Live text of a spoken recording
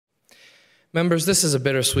Members, this is a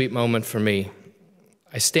bittersweet moment for me.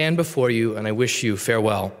 I stand before you and I wish you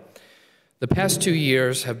farewell. The past 2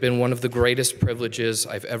 years have been one of the greatest privileges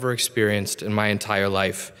I've ever experienced in my entire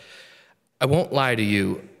life. I won't lie to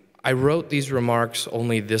you, I wrote these remarks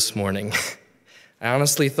only this morning. I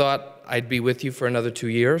honestly thought I'd be with you for another 2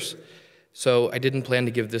 years, so I didn't plan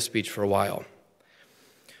to give this speech for a while.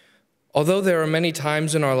 Although there are many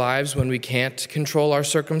times in our lives when we can't control our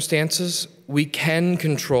circumstances, we can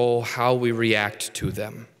control how we react to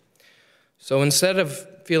them. So instead of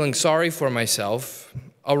feeling sorry for myself,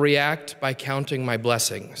 I'll react by counting my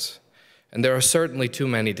blessings. And there are certainly too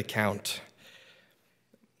many to count.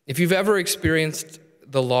 If you've ever experienced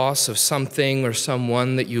the loss of something or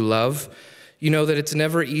someone that you love, you know that it's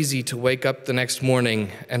never easy to wake up the next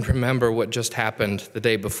morning and remember what just happened the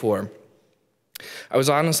day before. I was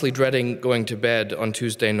honestly dreading going to bed on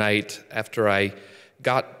Tuesday night after I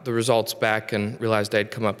got the results back and realized I'd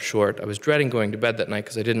come up short. I was dreading going to bed that night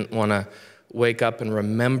because I didn't want to wake up and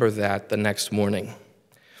remember that the next morning.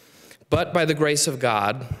 But by the grace of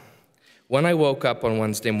God, when I woke up on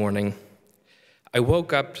Wednesday morning, I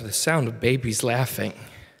woke up to the sound of babies laughing.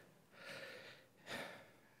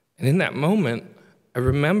 And in that moment, I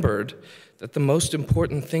remembered that the most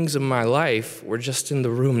important things in my life were just in the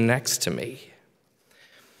room next to me.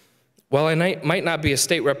 While I might not be a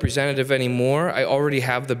state representative anymore, I already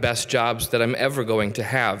have the best jobs that I'm ever going to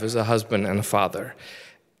have as a husband and a father.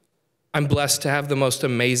 I'm blessed to have the most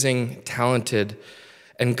amazing, talented,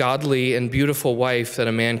 and godly and beautiful wife that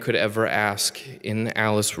a man could ever ask in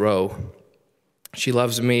Alice Rowe. She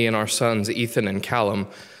loves me and our sons, Ethan and Callum,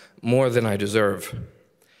 more than I deserve.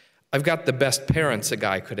 I've got the best parents a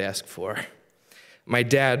guy could ask for. My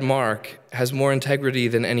dad, Mark, has more integrity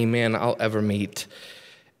than any man I'll ever meet.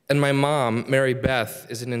 And my mom, Mary Beth,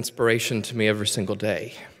 is an inspiration to me every single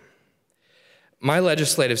day. My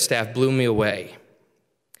legislative staff blew me away.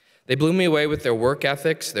 They blew me away with their work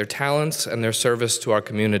ethics, their talents, and their service to our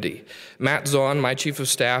community. Matt Zahn, my chief of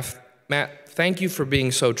staff, Matt, thank you for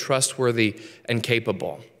being so trustworthy and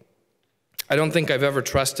capable. I don't think I've ever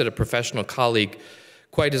trusted a professional colleague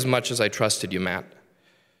quite as much as I trusted you, Matt.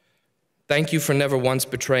 Thank you for never once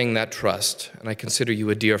betraying that trust, and I consider you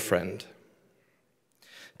a dear friend.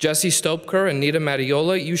 Jesse Stopker and Nita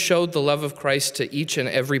Matiola, you showed the love of Christ to each and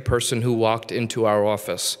every person who walked into our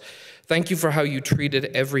office. Thank you for how you treated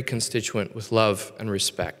every constituent with love and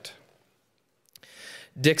respect.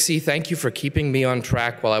 Dixie, thank you for keeping me on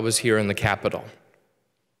track while I was here in the Capitol.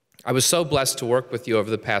 I was so blessed to work with you over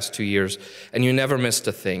the past 2 years, and you never missed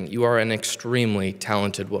a thing. You are an extremely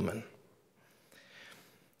talented woman.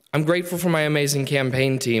 I'm grateful for my amazing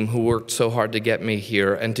campaign team who worked so hard to get me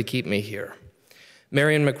here and to keep me here.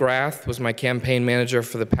 Marion McGrath was my campaign manager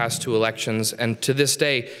for the past 2 elections, and to this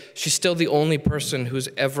day, she's still the only person who's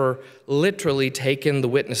ever literally taken the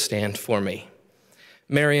witness stand for me.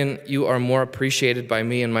 Marion, you are more appreciated by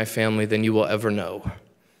me and my family than you will ever know.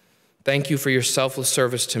 Thank you for your selfless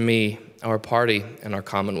service to me, our party, and our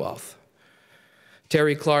Commonwealth.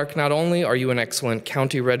 Terry Clark, not only are you an excellent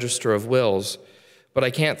county register of wills, but I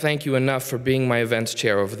can't thank you enough for being my events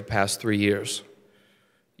chair over the past 3 years.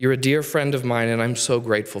 You're a dear friend of mine, and I'm so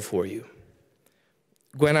grateful for you.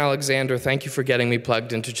 Gwen Alexander, thank you for getting me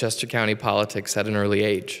plugged into Chester County politics at an early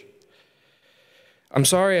age. I'm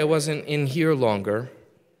sorry I wasn't in here longer,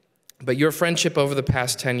 but your friendship over the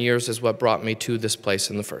past 10 years is what brought me to this place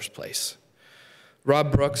in the first place.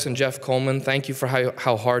 Rob Brooks and Jeff Coleman, thank you for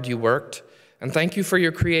how hard you worked, and thank you for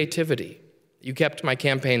your creativity. You kept my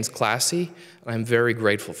campaigns classy, and I'm very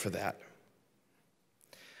grateful for that.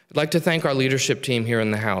 I'd like to thank our leadership team here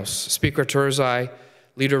in the House, Speaker Turzai,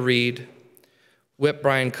 Leader Reed, Whip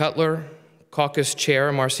Brian Cutler, Caucus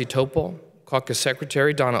Chair Marcy Topol, Caucus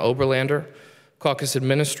Secretary Donna Oberlander, Caucus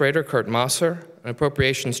Administrator Kurt Mosser, and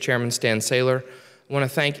Appropriations Chairman Stan Saylor. I want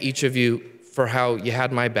to thank each of you for how you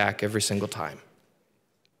had my back every single time.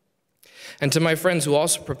 And to my friends who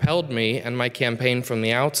also propelled me and my campaign from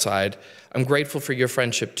the outside, I'm grateful for your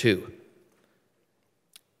friendship too.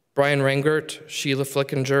 Brian Rengert, Sheila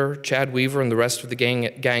Flickinger, Chad Weaver, and the rest of the gang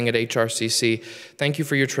at HRCC, thank you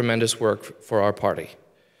for your tremendous work for our party.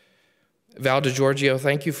 Val DeGiorgio,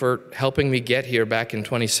 thank you for helping me get here back in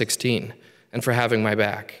 2016 and for having my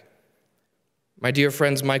back. My dear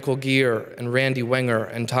friends Michael Gear and Randy Wenger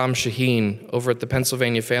and Tom Shaheen over at the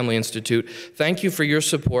Pennsylvania Family Institute, thank you for your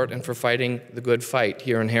support and for fighting the good fight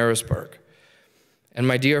here in Harrisburg. And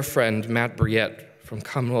my dear friend Matt Briette from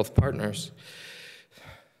Commonwealth Partners,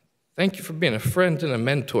 thank you for being a friend and a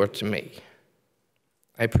mentor to me.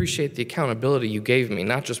 I appreciate the accountability you gave me,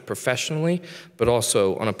 not just professionally, but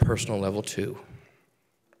also on a personal level too.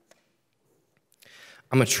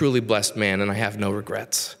 I'm a truly blessed man, and I have no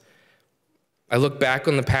regrets. I look back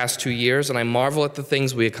on the past 2 years, and I marvel at the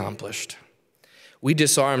things we accomplished. We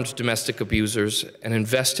disarmed domestic abusers and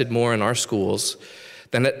invested more in our schools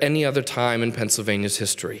than at any other time in Pennsylvania's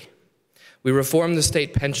history. We reformed the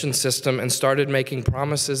state pension system and started making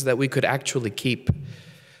promises that we could actually keep.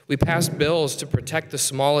 We passed bills to protect the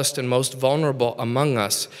smallest and most vulnerable among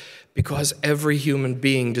us because every human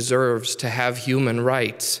being deserves to have human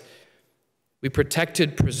rights. We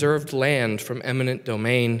protected preserved land from eminent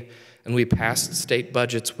domain, and we passed state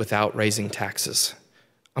budgets without raising taxes.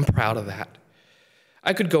 I'm proud of that.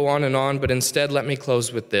 I could go on, but instead let me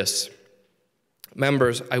close with this.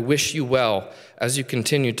 Members, I wish you well as you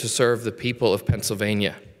continue to serve the people of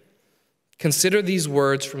Pennsylvania. Consider these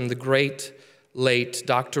words from the great, late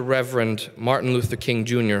Dr. Reverend Martin Luther King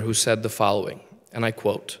Jr., who said the following, and I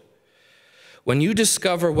quote, "When you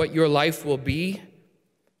discover what your life will be,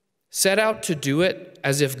 set out to do it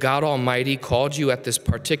as if God Almighty called you at this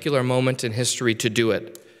particular moment in history to do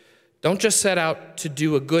it. Don't just set out to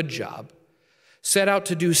do a good job. Set out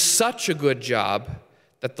to do such a good job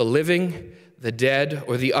that the living, the dead,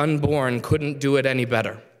 or the unborn couldn't do it any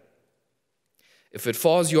better. If it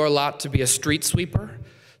falls your lot to be a street sweeper,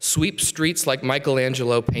 sweep streets like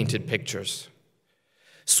Michelangelo painted pictures.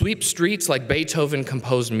 Sweep streets like Beethoven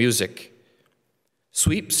composed music.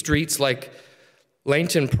 Sweep streets like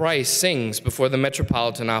Leighton Price sings before the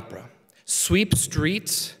Metropolitan Opera. Sweep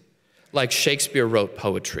streets like Shakespeare wrote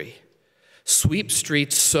poetry. Sweep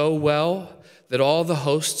streets so well that all the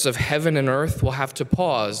hosts of heaven and earth will have to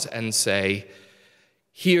pause and say,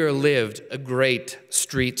 'Here lived a great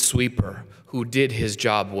street sweeper who did his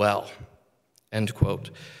job well.'" End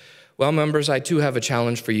quote. Well, members, I too have a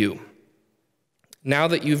challenge for you. Now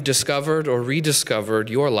that you've discovered or rediscovered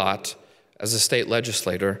your lot as a state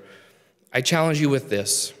legislator, I challenge you with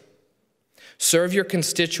this. Serve your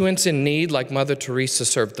constituents in need like Mother Teresa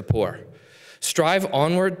served the poor. Strive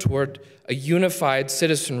onward toward a unified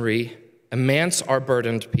citizenry, emancipate our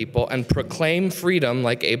burdened people, and proclaim freedom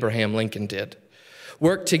like Abraham Lincoln did.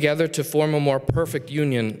 Work together to form a more perfect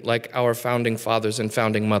union like our founding fathers and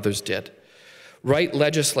founding mothers did. Write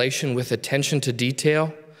legislation with attention to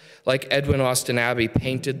detail like Edwin Austin Abbey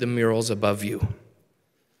painted the murals above you.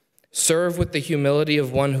 Serve with the humility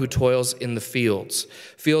of one who toils in the fields,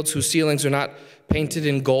 fields whose ceilings are not painted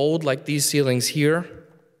in gold like these ceilings here,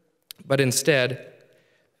 but instead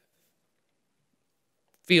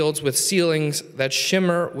fields with ceilings that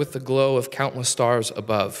shimmer with the glow of countless stars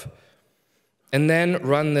above. And then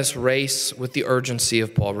run this race with the urgency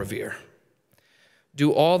of Paul Revere.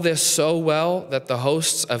 Do all this so well that the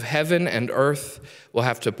hosts of heaven and earth will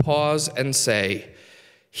have to pause and say,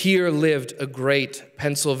 "Here lived a great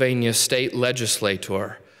Pennsylvania state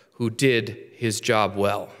legislator who did his job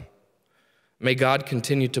well." May God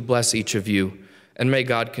continue to bless each of you, and may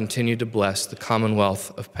God continue to bless the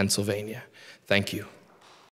Commonwealth of Pennsylvania. Thank you.